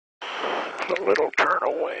a little turn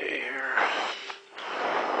away here.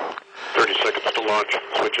 30 seconds to launch.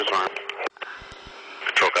 Switches armed.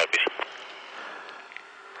 Control copies.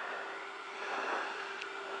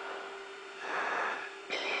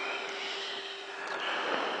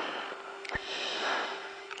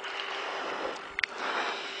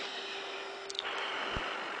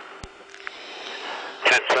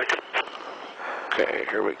 Okay,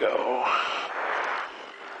 here we go.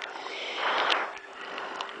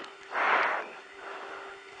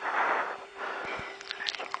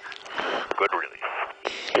 Good release.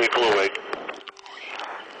 Vehicle away.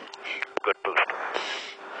 Good boost.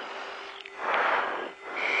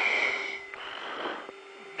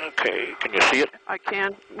 Okay, can you see it? I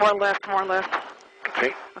can. More left, more left.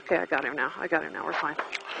 Okay. Okay, I got him now. We're fine.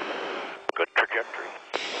 Good trajectory.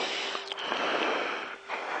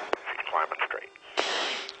 Climbing straight.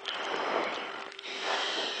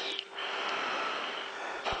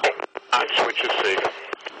 On switch is safe.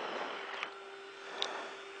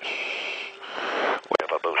 We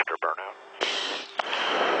have a booster burnout.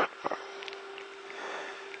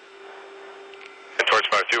 And towards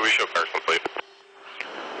 5-2, we show cars complete.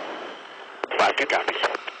 5-2 copies.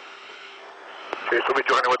 Chase will be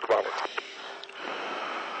joining with the bomber.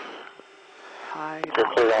 Hi. You're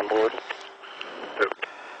clear on board.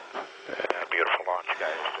 Beautiful launch,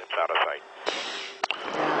 guys. It's out of sight.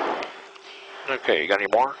 Yeah. Okay, you got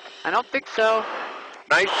any more? I don't think so.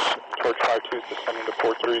 Nice. Torch 5-2 descending to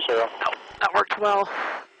 430. No, that worked well.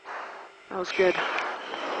 That was good.